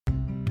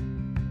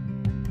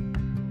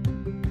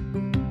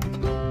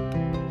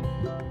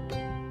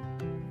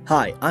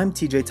Hi, I'm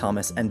TJ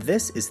Thomas, and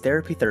this is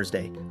Therapy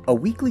Thursday, a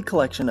weekly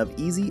collection of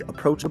easy,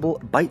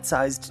 approachable,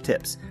 bite-sized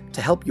tips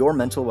to help your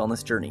mental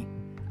wellness journey.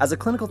 As a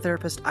clinical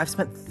therapist, I've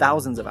spent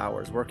thousands of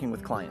hours working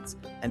with clients,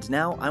 and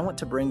now I want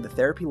to bring the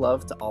therapy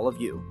love to all of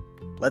you.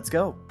 Let's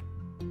go.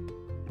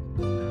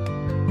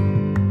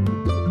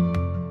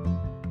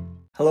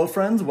 Hello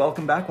friends,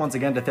 welcome back once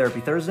again to Therapy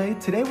Thursday.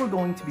 Today we're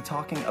going to be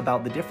talking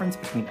about the difference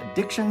between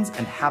addictions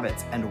and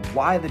habits and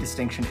why the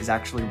distinction is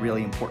actually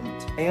really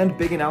important. And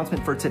big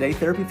announcement for today,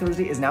 Therapy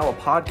Thursday is now a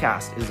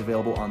podcast. It is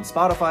available on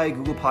Spotify,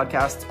 Google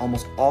Podcasts,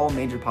 almost all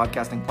major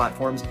podcasting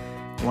platforms.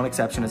 One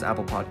exception is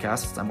Apple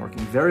Podcasts. I'm working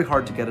very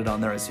hard to get it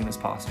on there as soon as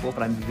possible,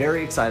 but I'm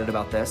very excited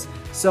about this.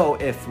 So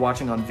if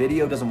watching on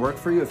video doesn't work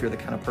for you, if you're the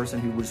kind of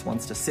person who just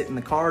wants to sit in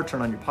the car,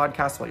 turn on your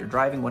podcast while you're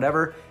driving,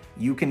 whatever,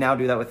 you can now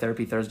do that with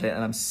Therapy Thursday,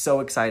 and I'm so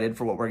excited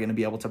for what we're going to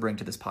be able to bring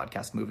to this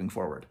podcast moving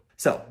forward.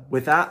 So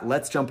with that,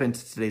 let's jump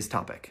into today's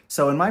topic.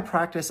 So in my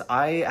practice,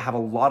 I have a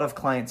lot of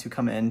clients who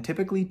come in,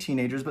 typically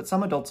teenagers, but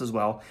some adults as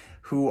well,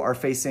 who are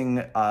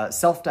facing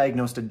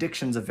self-diagnosed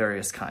addictions of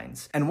various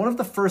kinds. And one of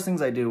the first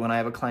things I do when I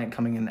have a client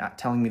coming in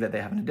telling me that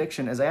they have an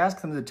addiction is I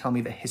ask them to tell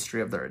me the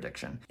history of their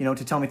addiction. To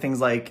tell me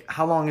things like,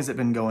 how long has it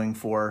been going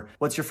for?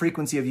 What's your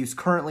frequency of use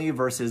currently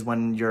versus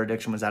when your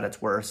addiction was at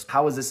its worst?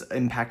 How has this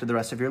impacted the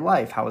rest of your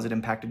life? How has it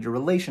impacted your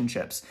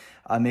relationships?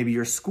 Maybe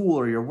your school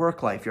or your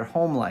work life, your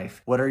home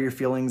life. What are your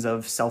feelings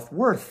of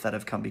self-worth that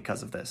have come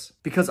because of this?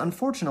 Because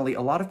unfortunately,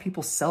 a lot of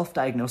people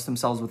self-diagnose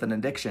themselves with an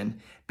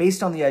addiction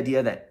based on the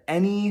idea that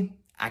any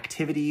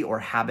activity or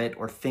habit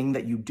or thing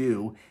that you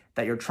do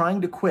that you're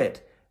trying to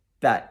quit,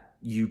 that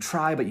you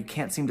try but you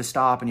can't seem to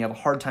stop and you have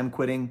a hard time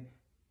quitting,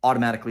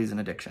 automatically is an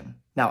addiction.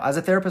 Now, as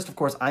a therapist, of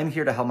course, I'm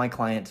here to help my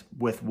client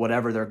with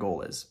whatever their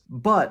goal is.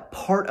 But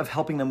part of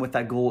helping them with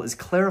that goal is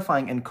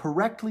clarifying and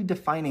correctly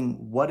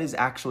defining what is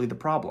actually the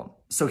problem.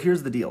 So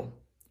here's the deal.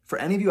 For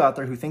any of you out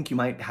there who think you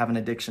might have an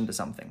addiction to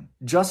something,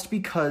 just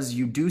because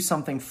you do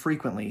something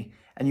frequently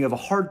and you have a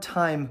hard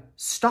time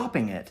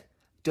stopping it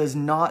does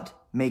not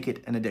make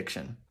it an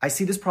addiction. I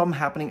see this problem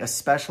happening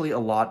especially a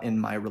lot in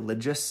my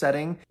religious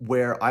setting,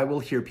 where I will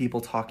hear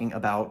people talking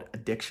about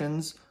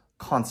addictions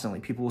constantly.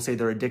 People will say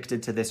they're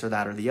addicted to this or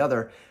that or the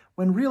other,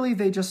 when really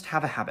they just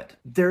have a habit.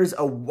 There's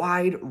a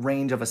wide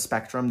range of a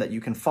spectrum that you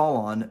can fall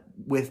on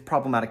with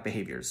problematic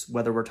behaviors,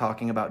 whether we're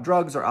talking about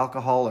drugs or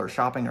alcohol or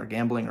shopping or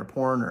gambling or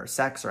porn or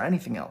sex or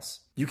anything else.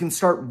 You can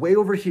start way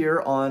over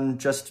here on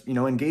just,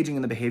 engaging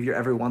in the behavior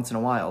every once in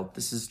a while.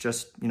 This is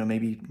just,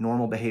 maybe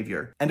normal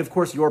behavior. And of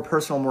course, your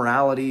personal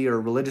morality or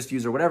religious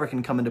views or whatever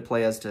can come into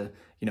play as to,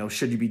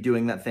 should you be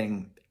doing that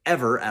thing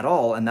ever at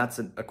all? And that's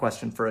a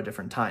question for a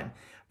different time.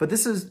 But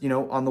this is,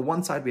 on the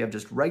one side, we have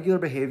just regular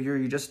behavior.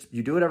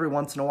 You do it every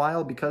once in a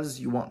while because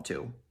you want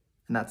to,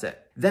 and that's it.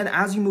 Then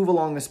as you move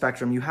along the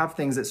spectrum, you have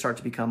things that start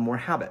to become more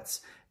habits,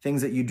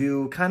 things that you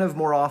do kind of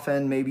more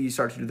often. Maybe you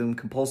start to do them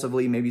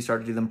compulsively. Maybe you start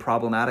to do them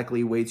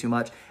problematically, way too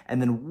much.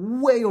 And then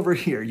way over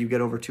here, you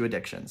get over to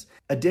addictions.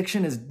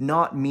 Addiction is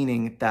not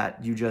meaning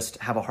that you just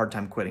have a hard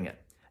time quitting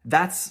it.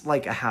 That's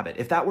like a habit.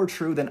 If that were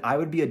true, then I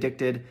would be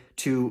addicted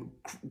to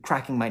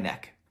cracking my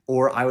neck,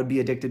 or I would be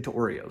addicted to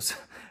Oreos.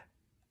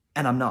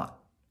 And I'm not.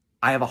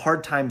 I have a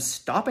hard time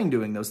stopping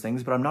doing those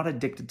things, but I'm not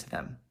addicted to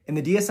them. In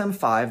the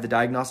DSM-5, the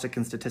Diagnostic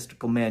and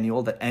Statistical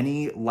Manual that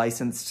any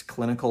licensed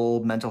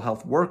clinical mental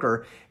health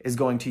worker is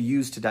going to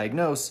use to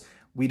diagnose,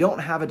 we don't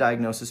have a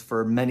diagnosis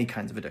for many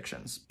kinds of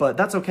addictions. But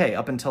that's okay.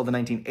 Up until the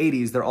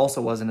 1980s, there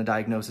also wasn't a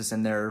diagnosis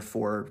in there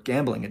for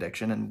gambling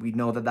addiction, and we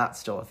know that that's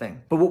still a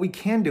thing. But what we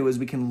can do is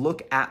we can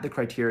look at the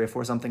criteria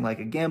for something like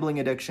a gambling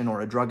addiction or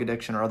a drug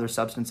addiction or other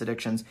substance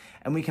addictions,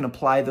 and we can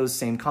apply those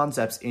same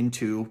concepts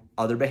into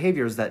other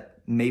behaviors that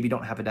maybe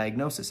don't have a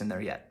diagnosis in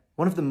there yet.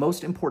 One of the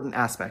most important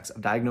aspects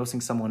of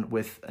diagnosing someone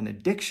with an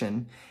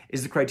addiction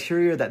is the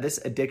criteria that this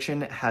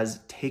addiction has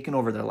taken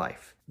over their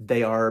life.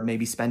 They are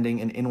maybe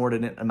spending an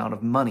inordinate amount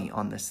of money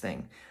on this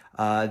thing.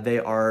 They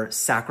are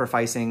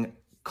sacrificing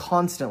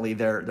constantly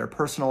their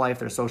personal life,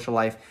 their social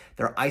life.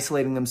 They're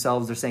isolating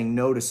themselves. They're saying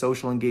no to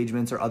social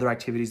engagements or other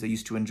activities they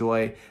used to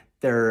enjoy.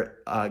 They're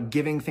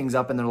giving things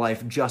up in their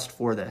life just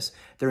for this.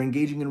 They're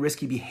engaging in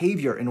risky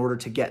behavior in order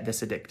to get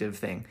this addictive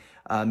thing.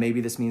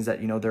 Maybe this means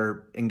that,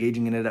 they're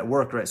engaging in it at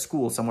work or at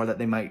school, somewhere that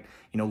they might,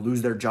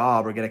 lose their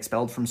job or get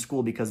expelled from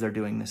school because they're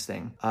doing this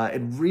thing.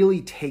 It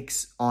really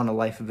takes on a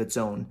life of its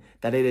own,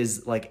 that it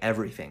is like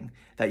everything,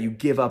 that you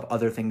give up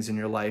other things in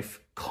your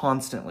life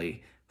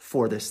constantly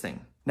for this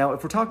thing. Now,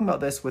 if we're talking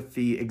about this with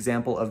the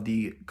example of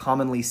the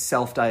commonly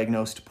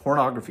self-diagnosed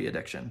pornography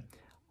addiction,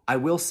 I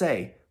will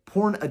say,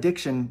 porn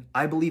addiction,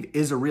 I believe,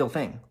 is a real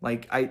thing.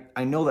 Like,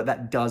 I know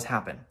that does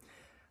happen.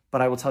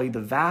 But I will tell you, the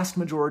vast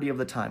majority of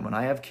the time when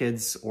I have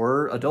kids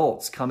or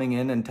adults coming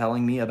in and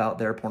telling me about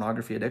their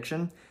pornography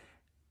addiction,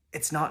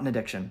 it's not an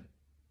addiction.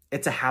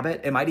 It's a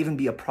habit. It might even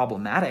be a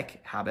problematic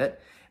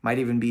habit. It might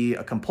even be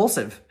a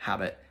compulsive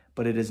habit.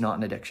 but it is not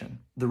an addiction.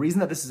 The reason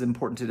that this is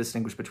important to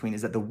distinguish between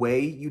is that the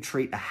way you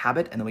treat a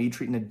habit and the way you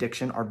treat an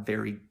addiction are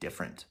very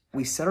different.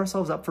 We set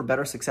ourselves up for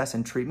better success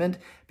in treatment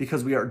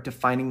because we are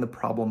defining the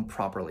problem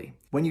properly.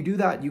 When you do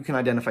that, you can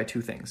identify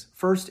two things.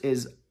 First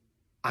is,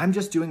 I'm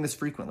just doing this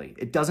frequently.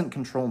 It doesn't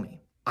control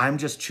me. I'm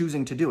just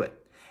choosing to do it.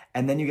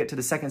 And then you get to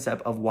the second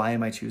step of, why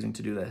am I choosing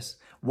to do this?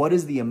 What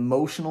is the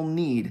emotional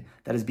need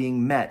that is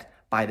being met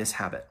by this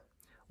habit?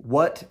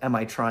 What am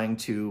I trying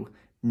to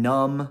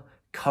numb,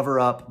 cover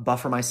up,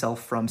 buffer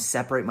myself from,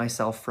 separate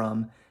myself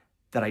from,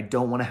 that I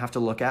don't want to have to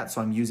look at,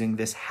 so I'm using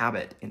this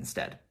habit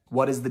instead?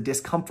 What is the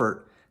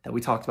discomfort that we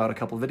talked about a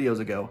couple videos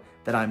ago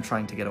that I'm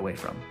trying to get away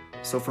from?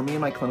 So for me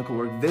in my clinical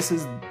work, this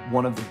is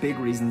one of the big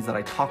reasons that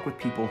I talk with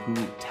people who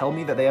tell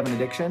me that they have an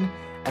addiction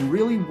and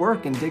really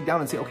work and dig down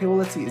and say, okay, well,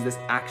 let's see, is this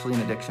actually an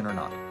addiction or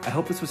not? I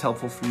hope this was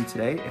helpful for you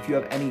today. If you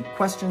have any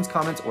questions,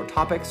 comments, or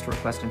topics to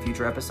request in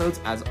future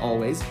episodes, as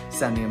always,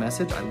 send me a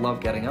message. I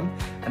love getting them.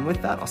 And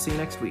with that, I'll see you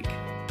next week.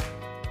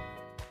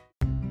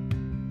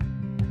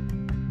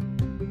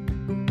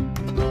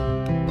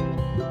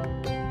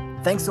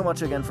 Thanks so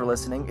much again for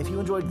listening. If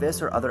you enjoyed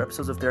this or other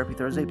episodes of Therapy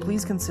Thursday,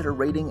 please consider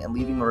rating and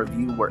leaving a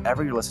review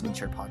wherever you're listening to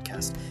your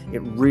podcast.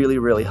 It really,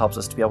 really helps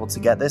us to be able to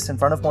get this in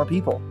front of more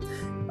people.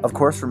 Of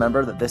course,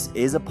 remember that this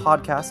is a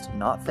podcast,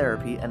 not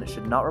therapy, and it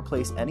should not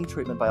replace any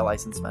treatment by a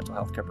licensed mental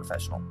health care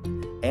professional.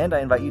 And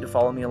I invite you to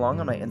follow me along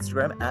on my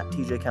Instagram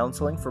 @TJ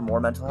Counseling for more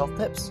mental health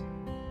tips.